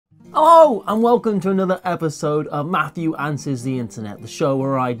Hello and welcome to another episode of Matthew Answers the Internet, the show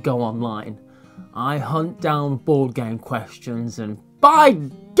where I go online. I hunt down board game questions and by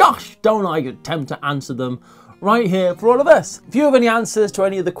gosh, don't I attempt to answer them right here for all of us. If you have any answers to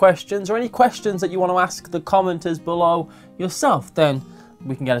any of the questions or any questions that you want to ask the commenters below yourself, then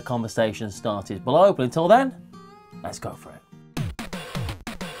we can get a conversation started below. But until then, let's go for it.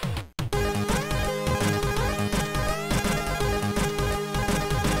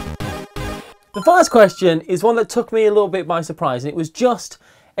 The first question is one that took me a little bit by surprise, and it was just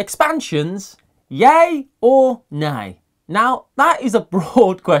expansions, yay or nay? Now, that is a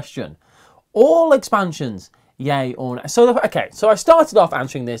broad question. All expansions, yay or nay? So I started off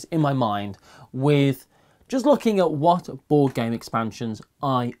answering this in my mind with just looking at what board game expansions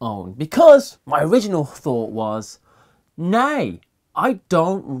I own, because my original thought was, nay, I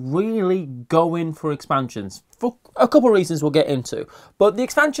don't really go in for expansions for a couple of reasons we'll get into. But the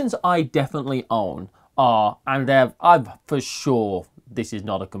expansions I definitely own are, and I've for sure, this is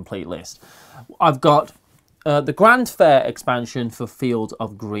not a complete list. I've got the Grand Fair expansion for Fields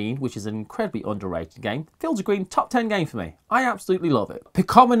of Green, which is an incredibly underrated game. Fields of Green, top 10 game for me. I absolutely love it.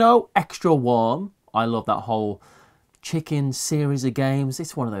 Picomino Extra Warm. I love that whole chicken series of games.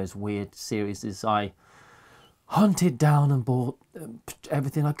 It's one of those weird series I hunted down and bought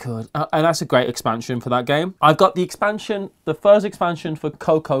everything I could. And that's a great expansion for that game. I've got the first expansion for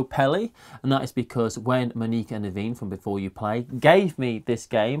Coco Pelli, and that is because when Monique and Naveen from Before You Play gave me this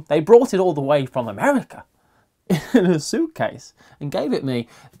game, they brought it all the way from America in a suitcase and gave it me.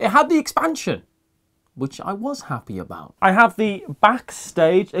 It had the expansion, which I was happy about. I have the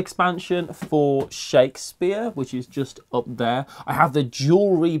Backstage expansion for Shakespeare, which is just up there. I have the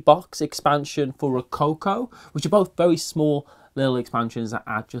Jewelry Box expansion for Rococo, which are both very small little expansions that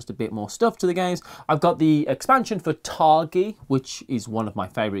add just a bit more stuff to the games. I've got the expansion for Targi, which is one of my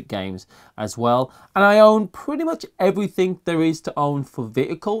favourite games as well. And I own pretty much everything there is to own for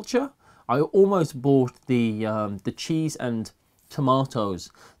viticulture. I almost bought the cheese and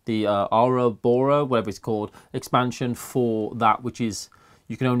tomatoes, the Ara Bora, whatever it's called, expansion for that, which is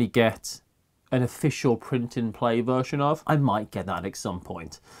you can only get an official print and play version of. I might get that at some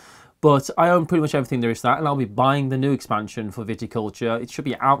point, but I own pretty much everything there is to that, and I'll be buying the new expansion for viticulture. It should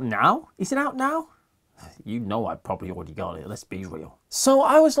be out now. Is it out now? You know I probably already got it, let's be real. So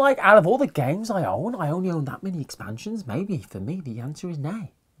I was like, out of all the games I only own that many expansions. Maybe for me the answer is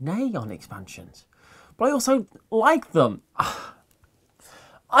nay. Nay on expansions. But I also like them.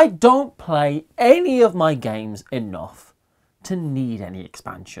 I don't play any of my games enough to need any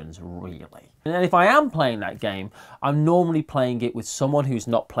expansions, really. And if I am playing that game, I'm normally playing it with someone who's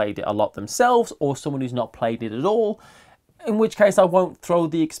not played it a lot themselves, or someone who's not played it at all, in which case I won't throw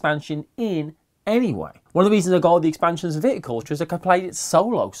the expansion in anyway. One of the reasons I got all the expansions of Viticulture is that I played it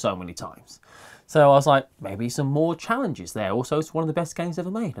solo so many times. So I was like, maybe some more challenges there. Also, it's one of the best games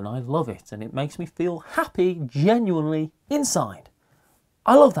ever made, and I love it, and it makes me feel happy, genuinely, inside.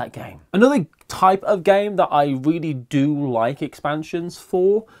 I love that game. Another type of game that I really do like expansions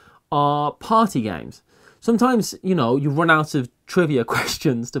for are party games. Sometimes, you know, you run out of trivia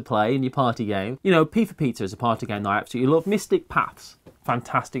questions to play in your party game. You know, P for Pizza is a party game that I absolutely love. Mystic Paths,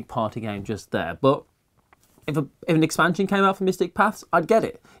 fantastic party game just there. But if an expansion came out for Mystic Paths, I'd get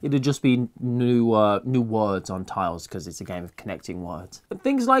it. It'd just be new words on tiles because it's a game of connecting words. And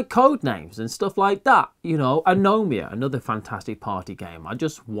things like code names and stuff like that. You know, Anomia, another fantastic party game. I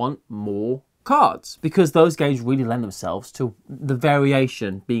just want more cards because those games really lend themselves to the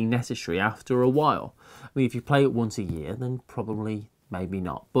variation being necessary after a while. I mean, if you play it once a year, then probably maybe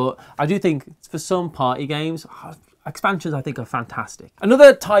not. But I do think for some party games, expansions I think are fantastic.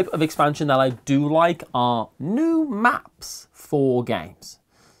 Another type of expansion that I do like are new maps for games,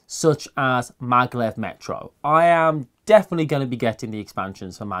 such as Maglev Metro. I am definitely going to be getting the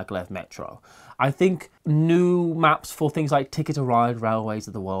expansions for Maglev Metro. I think new maps for things like Ticket to Ride, Railways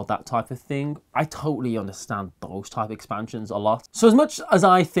of the World, that type of thing, I totally understand those type of expansions a lot. So as much as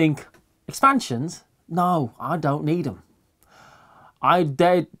I think expansions, no, I don't need them.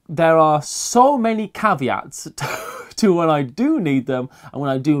 There are so many caveats to when I do need them and when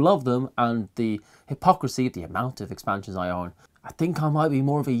I do love them, and the hypocrisy of the amount of expansions I own. I think I might be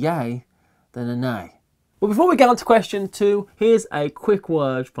more of a yay than a nay. But before we get on to question 2, here's a quick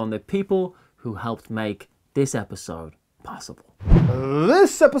word from the people who helped make this episode possible.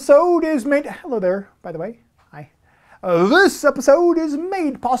 This episode is made... Hello there, by the way. Hi. This episode is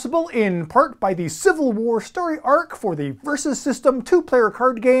made possible in part by the Civil War story arc for the Versus System 2-player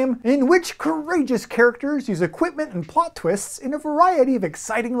card game, in which courageous characters use equipment and plot twists in a variety of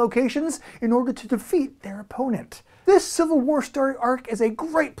exciting locations in order to defeat their opponent. This Civil War story arc is a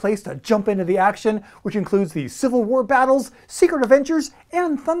great place to jump into the action, which includes the Civil War battles, secret adventures,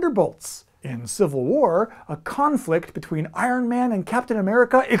 and thunderbolts. In Civil War, a conflict between Iron Man and Captain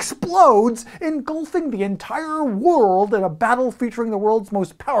America explodes, engulfing the entire world in a battle featuring the world's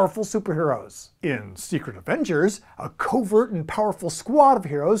most powerful superheroes. In Secret Avengers, a covert and powerful squad of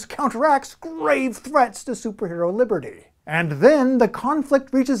heroes counteracts grave threats to superhero liberty. And then the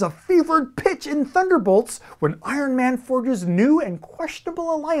conflict reaches a fevered pitch in Thunderbolts when Iron Man forges new and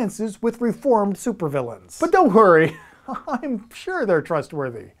questionable alliances with reformed supervillains. But don't worry, I'm sure they're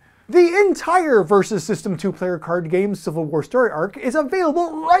trustworthy. The entire Versus System 2-player card game Civil War Story Arc is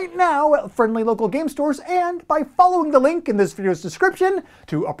available right now at friendly local game stores and by following the link in this video's description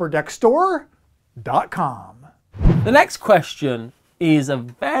to upperdeckstore.com. The next question is a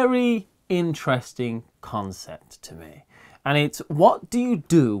very interesting concept to me. And it's, what do you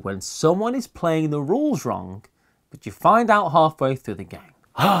do when someone is playing the rules wrong, but you find out halfway through the game?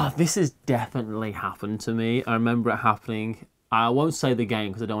 This has definitely happened to me. I remember it happening. I won't say the game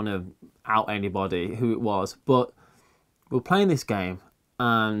because I don't want to out anybody who it was, but we were playing this game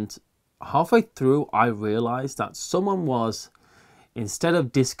and halfway through I realised that someone was, instead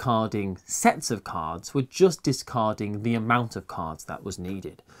of discarding sets of cards, were just discarding the amount of cards that was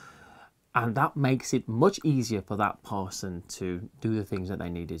needed. And that makes it much easier for that person to do the things that they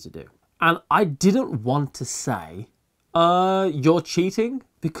needed to do. And I didn't want to say, you're cheating,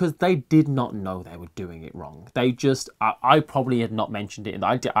 because they did not know they were doing it wrong. They just, I probably had not mentioned it.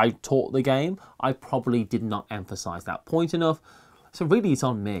 I taught the game. I probably did not emphasize that point enough. So really it's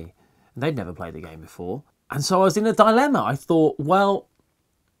on me. They'd never played the game before. And so I was in a dilemma. I thought, well,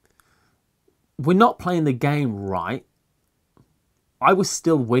 we're not playing the game right. I was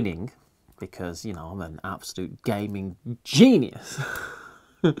still winning because, you know, I'm an absolute gaming genius.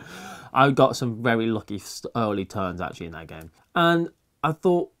 I got some very lucky early turns actually in that game. And I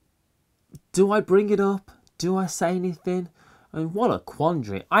thought, do I bring it up? Do I say anything? I mean, what a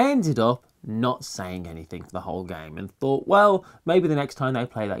quandary. I ended up not saying anything for the whole game and thought, well, maybe the next time they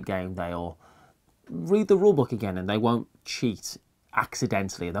play that game, they'll read the rulebook again and they won't cheat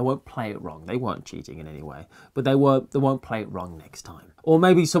accidentally. They won't play it wrong. They weren't cheating in any way, but they won't play it wrong next time. Or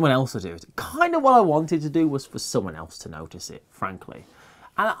maybe someone else will do it. Kind of what I wanted to do was for someone else to notice it, frankly.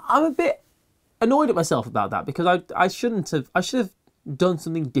 And I'm a bit annoyed at myself about that because I should have done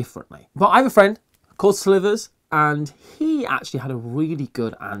something differently. But I have a friend called Slivers and he actually had a really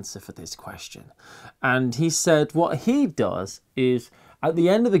good answer for this question. And he said what he does is at the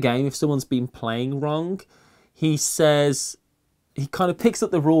end of the game, if someone's been playing wrong, he says, he kind of picks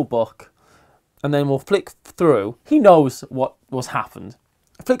up the rule book and then we'll flick through. He knows what was happened.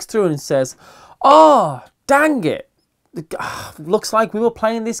 Flicks through and says, oh, dang it. Looks like we were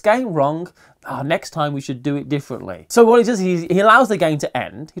playing this game wrong. Next time we should do it differently. So what he does is he allows the game to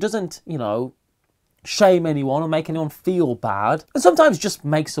end. He doesn't, you know, shame anyone or make anyone feel bad. And sometimes just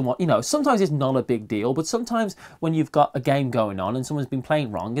make someone, you know, sometimes it's not a big deal, but sometimes when you've got a game going on and someone's been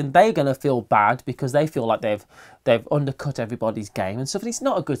playing wrong and they're going to feel bad because they feel like they've undercut everybody's game and stuff, and it's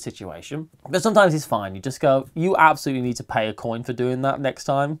not a good situation. But sometimes it's fine. You just go, you absolutely need to pay a coin for doing that next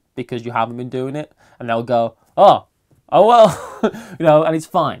time because you haven't been doing it. And they'll go, oh well, you know, and it's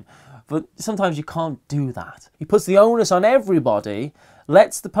fine. But sometimes you can't do that. He puts the onus on everybody,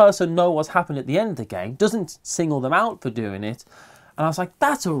 lets the person know what's happened at the end of the game, doesn't single them out for doing it. And I was like,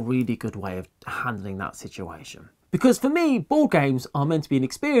 that's a really good way of handling that situation. Because for me, board games are meant to be an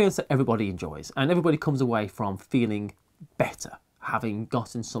experience that everybody enjoys. And everybody comes away from feeling better, having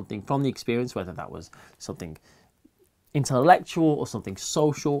gotten something from the experience, whether that was something intellectual or something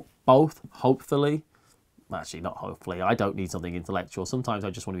social, both, hopefully. Actually, not hopefully. I don't need something intellectual. Sometimes I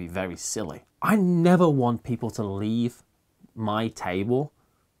just want to be very silly. I never want people to leave my table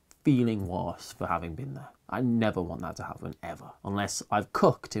feeling worse for having been there. I never want that to happen, ever. Unless I've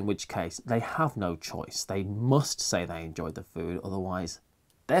cooked, in which case they have no choice. They must say they enjoyed the food, otherwise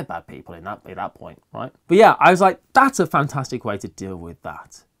they're bad people at that point, right? But yeah, I was like, that's a fantastic way to deal with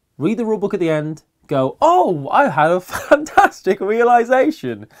that. Read the rulebook at the end, go, oh, I had a fantastic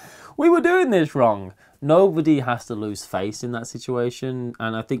realization. We were doing this wrong. Nobody has to lose face in that situation,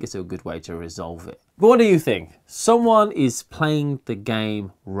 and I think it's a good way to resolve it. But what do you think? Someone is playing the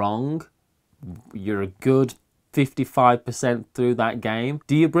game wrong. You're a good 55% through that game.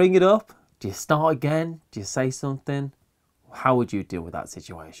 Do you bring it up? Do you start again? Do you say something? How would you deal with that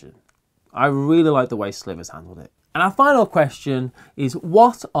situation? I really like the way Slivers handled it. And our final question is,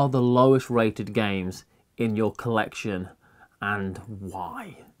 what are the lowest rated games in your collection and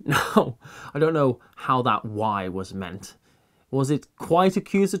why? No, I don't know how that why was meant. Was it quite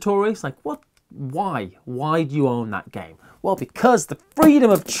accusatory? It's like, what Why? Why do you own that game? Well, because the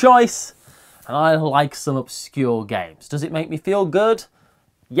freedom of choice, and I like some obscure games. Does it make me feel good?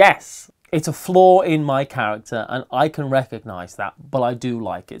 Yes. It's a flaw in my character, and I can recognize that, but I do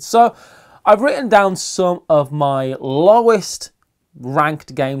like it. So I've written down some of my lowest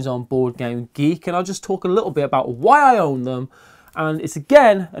ranked games on Board Game Geek, and I'll just talk a little bit about why I own them. And it's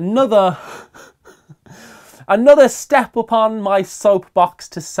again another step upon my soapbox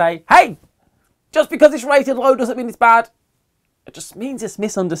to say, hey, just because it's rated low doesn't mean it's bad. It just means it's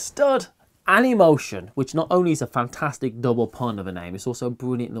misunderstood. Animotion, which not only is a fantastic double pun of a name, it's also a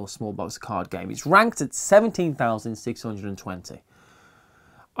brilliant little small box card game. It's ranked at 17,620.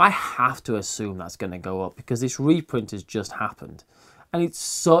 I have to assume that's going to go up because this reprint has just happened. And it's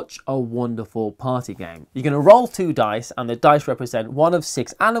such a wonderful party game. You're going to roll 2 dice, and the dice represent 1 of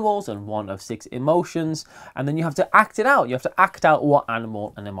 6 animals and 1 of 6 emotions. And then you have to act it out. You have to act out what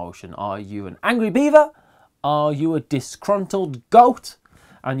animal and emotion. Are you an angry beaver? Are you a disgruntled goat?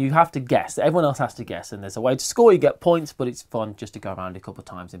 And you have to guess. Everyone else has to guess. And there's a way to score. You get points, but it's fun just to go around a couple of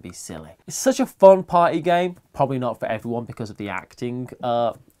times and be silly. It's such a fun party game. Probably not for everyone because of the acting,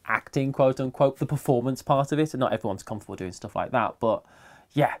 quote unquote, the performance part of it. And not everyone's comfortable doing stuff like that. But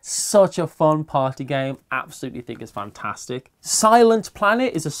yeah, such a fun party game. Absolutely think it's fantastic. Silent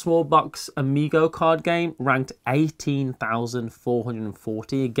Planet is a small box Amigo card game ranked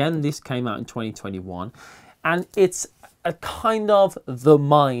 18,440. Again, this came out in 2021. And it's a kind of The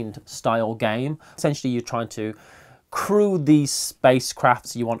Mind style game. Essentially, you're trying to crew these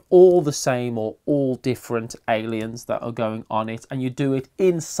spacecrafts. You want all the same or all different aliens that are going on it, and you do it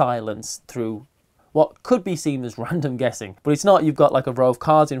in silence through what could be seen as random guessing. But it's not. You've got like a row of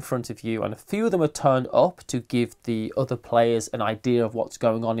cards in front of you, and a few of them are turned up to give the other players an idea of what's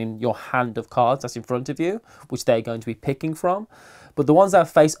going on in your hand of cards that's in front of you, which they're going to be picking from. But the ones that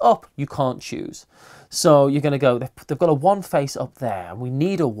face up, you can't choose. So you're going to go, they've got a 1 face up there, and we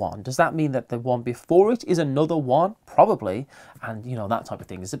need a 1. Does that mean that the one before it is another 1? Probably. And, you know, that type of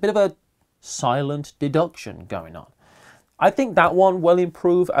thing. There's a bit of a silent deduction going on. I think that one will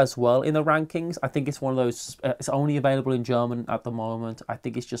improve as well in the rankings. I think it's one of those, it's only available in German at the moment. I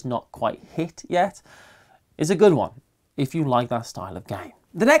think it's just not quite hit yet. It's a good one if you like that style of game.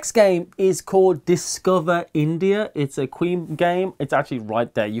 The next game is called Discover India. It's a Queen game. It's actually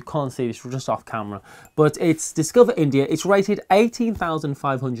right there. You can't see this just off camera. But it's Discover India. It's rated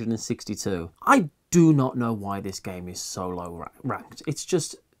 18,562. I do not know why this game is so low ranked. It's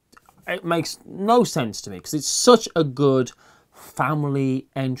just, it makes no sense to me because it's such a good family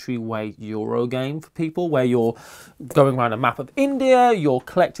entryway Euro game for people where you're going around a map of India, you're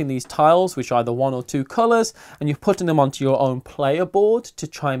collecting these tiles which are either 1 or 2 colours, and you're putting them onto your own player board to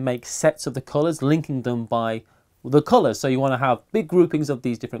try and make sets of the colours, linking them by the colours. So you want to have big groupings of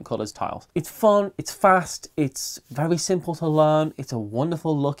these different colours tiles. It's fun, it's fast, it's very simple to learn, it's a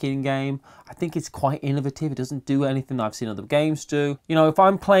wonderful looking game. I think it's quite innovative. It doesn't do anything I've seen other games do. You know, if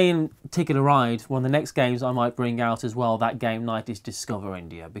I'm playing Ticket to Ride, one of the next games I might bring out as well that game night is Discover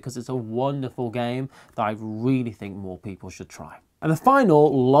India, because it's a wonderful game that I really think more people should try. And the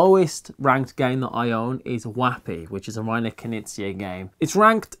final, lowest ranked game that I own is Wappy, which is a Reiner Knizia game. It's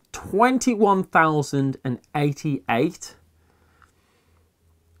ranked 21,088.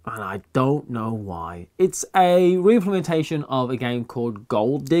 And I don't know why. It's a re-implementation of a game called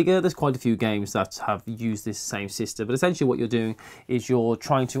Gold Digger. There's quite a few games that have used this same system, but essentially what you're doing is you're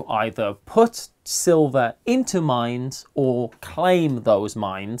trying to either put silver into mines or claim those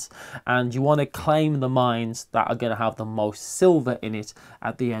mines, and you want to claim the mines that are going to have the most silver in it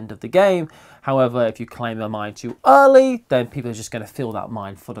at the end of the game. However, if you claim the mine too early, then people are just going to fill that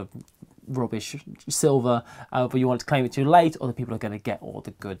mine full of rubbish silver, but you want to claim it too late, or the people are going to get all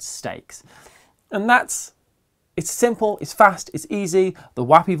the good stakes. And it's simple, it's fast, it's easy. The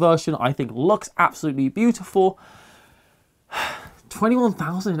Wappy version I think looks absolutely beautiful.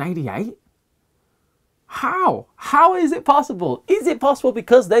 21,088? How is it possible? Is it possible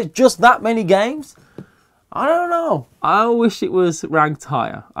because there's just that many games? I don't know. I wish it was ranked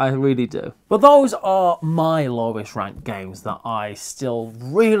higher. I really do. But those are my lowest ranked games that I still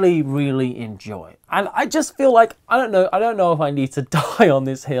really, really enjoy. And I just feel like, I don't know if I need to die on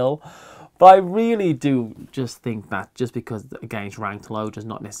this hill, but I really do just think that just because a game's ranked low does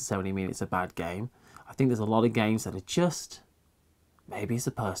not necessarily mean it's a bad game. I think there's a lot of games that are just, maybe it's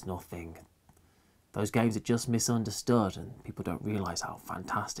a personal thing. Those games are just misunderstood and people don't realise how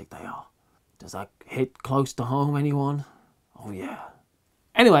fantastic they are. Does that hit close to home, anyone? Oh yeah.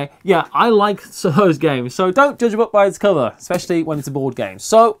 Anyway, yeah, I like those games, so don't judge a book by its cover, especially when it's a board game.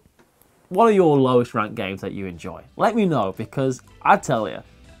 So, what are your lowest ranked games that you enjoy? Let me know, because I tell you,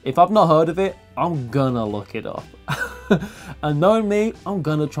 If I've not heard of it, I'm gonna look it up. And knowing me, I'm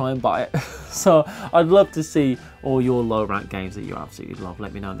gonna try and buy it. So I'd love to see all your low rank games that you absolutely love.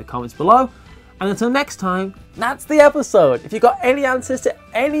 Let me know in the comments below. And until next time, that's the episode. If you've got any answers to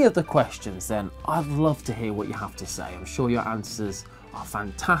any of the questions, then I'd love to hear what you have to say. I'm sure your answers are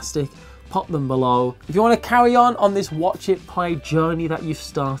fantastic. Pop them below. If you want to carry on this watch it play journey that you've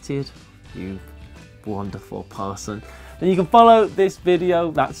started, you wonderful person, then you can follow this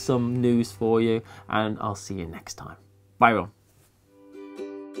video. That's some news for you, and I'll see you next time. Bye everyone.